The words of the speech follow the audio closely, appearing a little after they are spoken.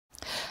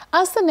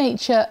As the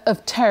nature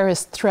of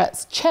terrorist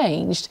threats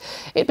changed,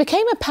 it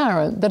became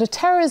apparent that a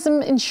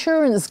terrorism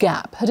insurance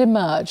gap had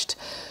emerged.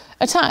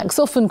 Attacks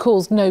often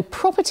caused no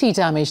property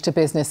damage to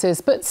businesses,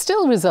 but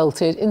still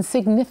resulted in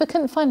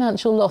significant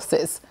financial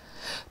losses.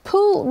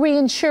 Pool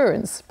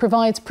reinsurance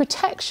provides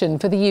protection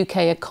for the UK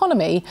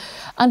economy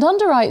and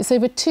underwrites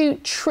over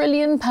 £2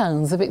 trillion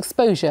of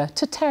exposure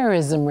to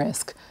terrorism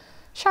risk.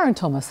 Sharon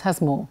Thomas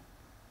has more.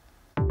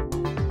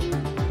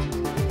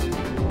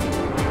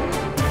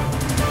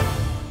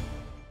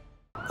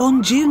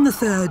 On June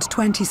 3rd,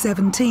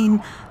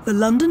 2017, the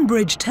London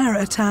Bridge terror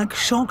attack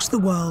shocked the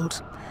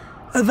world.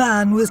 A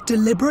van was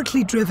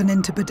deliberately driven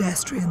into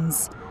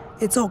pedestrians.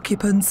 Its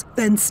occupants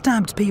then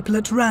stabbed people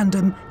at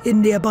random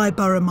in nearby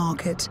Borough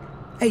Market.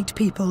 8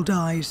 people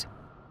died.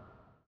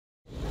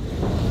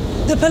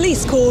 The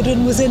police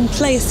cordon was in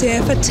place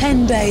here for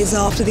 10 days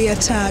after the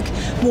attack.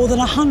 More than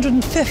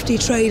 150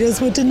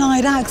 traders were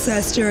denied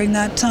access during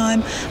that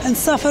time and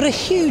suffered a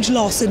huge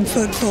loss in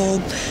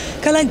footfall.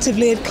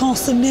 Collectively, it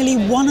cost them nearly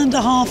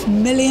 £1.5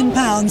 million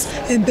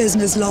in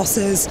business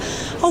losses.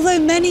 Although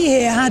many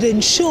here had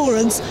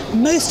insurance,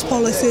 most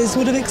policies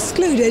would have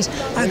excluded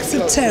acts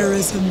of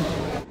terrorism.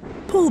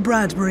 Paul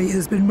Bradbury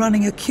has been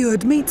running a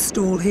cured meat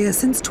stall here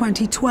since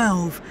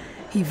 2012.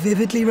 He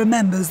vividly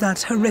remembers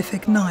that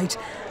horrific night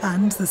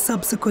and the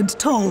subsequent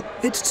toll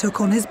it took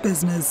on his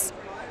business.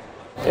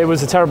 It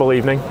was a terrible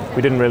evening.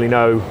 We didn't really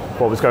know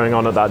what was going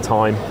on at that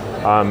time.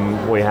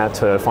 We had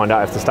to find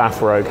out if the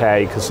staff were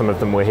okay, because some of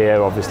them were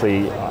here,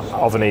 obviously,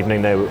 of an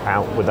evening they were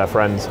out with their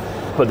friends.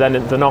 But then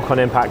the knock-on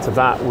impact of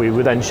that, we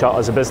were then shut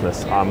as a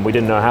business. We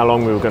didn't know how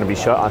long we were going to be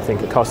shut. I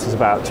think it cost us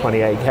about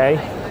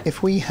 28k.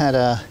 If we had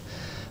a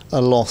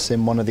loss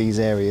in one of these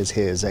areas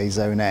here, say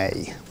Zone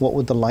A, what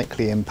would the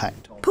likely impact?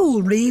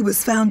 Pool Re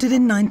was founded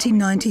in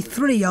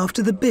 1993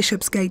 after the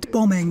Bishopsgate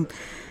bombing.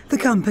 The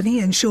company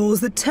ensures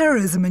that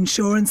terrorism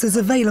insurance is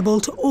available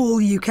to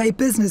all UK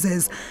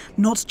businesses,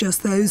 not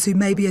just those who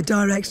may be a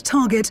direct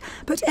target,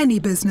 but any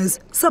business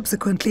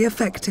subsequently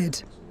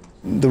affected.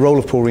 The role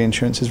of pool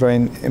reinsurance is very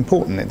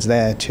important. It's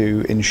there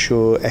to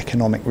ensure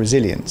economic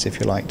resilience,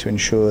 if you like, to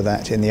ensure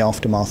that in the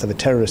aftermath of a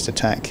terrorist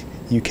attack,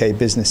 UK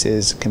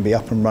businesses can be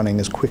up and running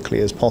as quickly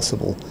as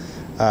possible.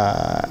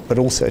 But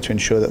also to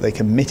ensure that they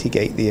can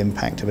mitigate the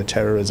impact of a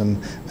terrorism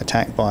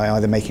attack by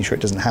either making sure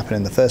it doesn't happen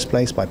in the first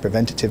place, by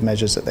preventative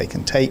measures that they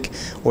can take,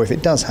 or if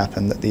it does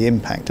happen, that the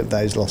impact of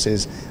those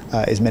losses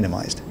is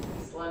minimised.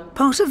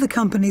 Part of the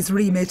company's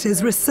remit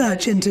is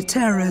research into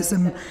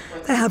terrorism.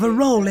 They have a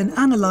role in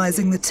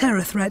analysing the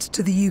terror threat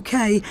to the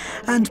UK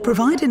and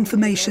provide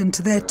information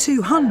to their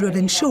 200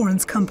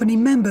 insurance company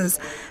members,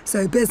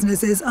 so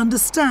businesses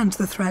understand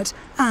the threat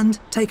and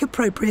take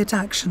appropriate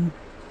action.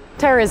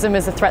 Terrorism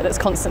is a threat that's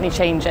constantly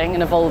changing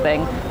and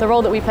evolving. The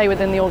role that we play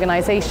within the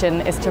organisation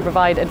is to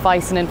provide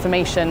advice and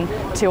information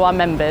to our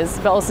members,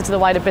 but also to the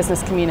wider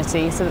business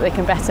community so that they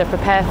can better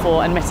prepare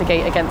for and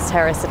mitigate against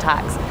terrorist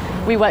attacks.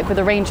 We work with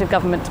a range of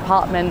government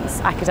departments,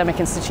 academic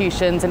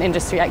institutions and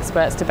industry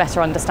experts to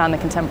better understand the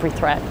contemporary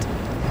threat.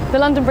 The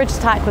London Bridge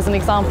attack was an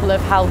example of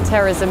how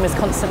terrorism is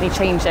constantly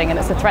changing, and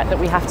it's a threat that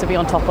we have to be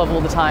on top of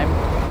all the time.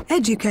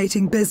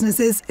 Educating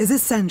businesses is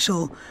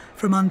essential,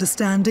 from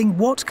understanding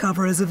what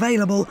cover is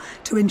available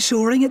to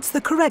ensuring it's the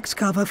correct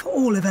cover for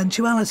all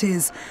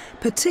eventualities,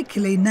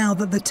 particularly now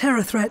that the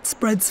terror threat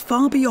spreads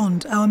far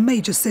beyond our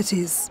major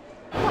cities.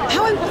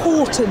 How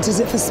important is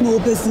it for small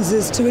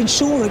businesses to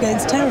insure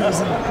against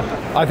terrorism?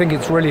 I think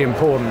it's really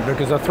important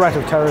because the threat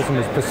of terrorism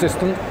is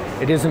persistent,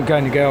 it isn't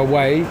going to go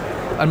away,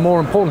 and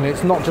more importantly,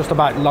 it's not just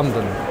about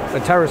London.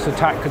 A terrorist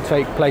attack could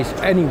take place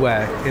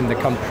anywhere in the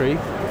country,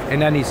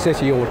 in any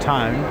city or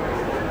town,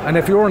 and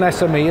if you're an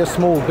SME, a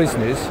small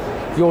business,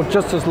 you're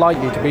just as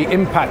likely to be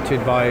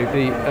impacted by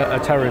a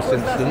terrorist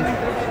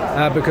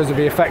incident because of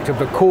the effect of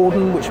the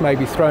cordon, which may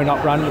be thrown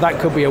up random. That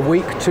could be a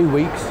week, 2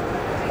 weeks,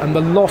 and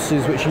the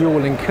losses which you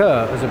will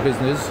incur as a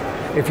business,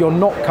 if you're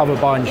not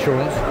covered by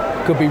insurance,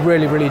 could be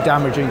really, really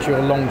damaging to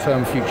your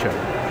long-term future.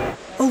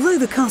 Although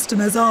the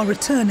customers are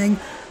returning,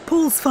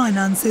 Paul's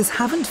finances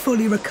haven't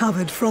fully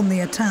recovered from the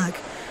attack.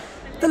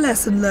 The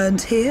lesson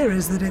learned here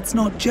is that it's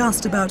not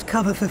just about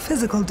cover for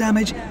physical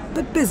damage,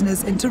 but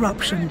business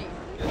interruption.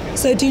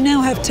 So do you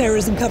now have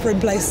terrorism cover in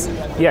place?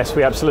 Yes,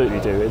 we absolutely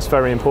do. It's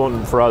very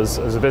important for us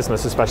as a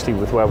business, especially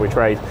with where we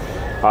trade.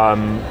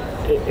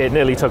 It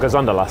nearly took us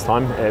under last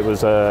time. It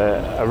was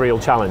a real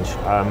challenge,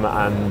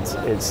 and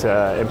it's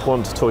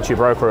important to talk to your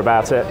broker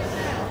about it.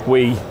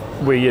 We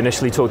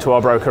initially talked to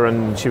our broker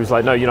and she was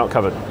like, no, you're not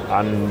covered.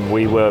 And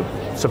we were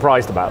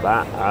surprised about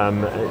that.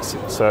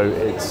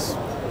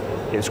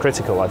 It's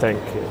critical, I think,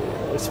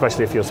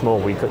 especially if you're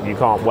small. You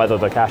can't weather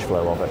the cash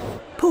flow of it.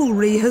 Pool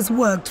Re has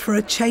worked for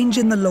a change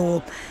in the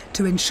law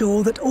to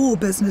ensure that all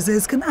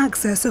businesses can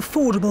access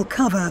affordable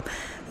cover,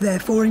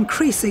 therefore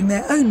increasing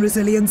their own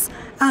resilience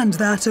and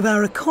that of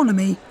our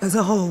economy as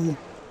a whole.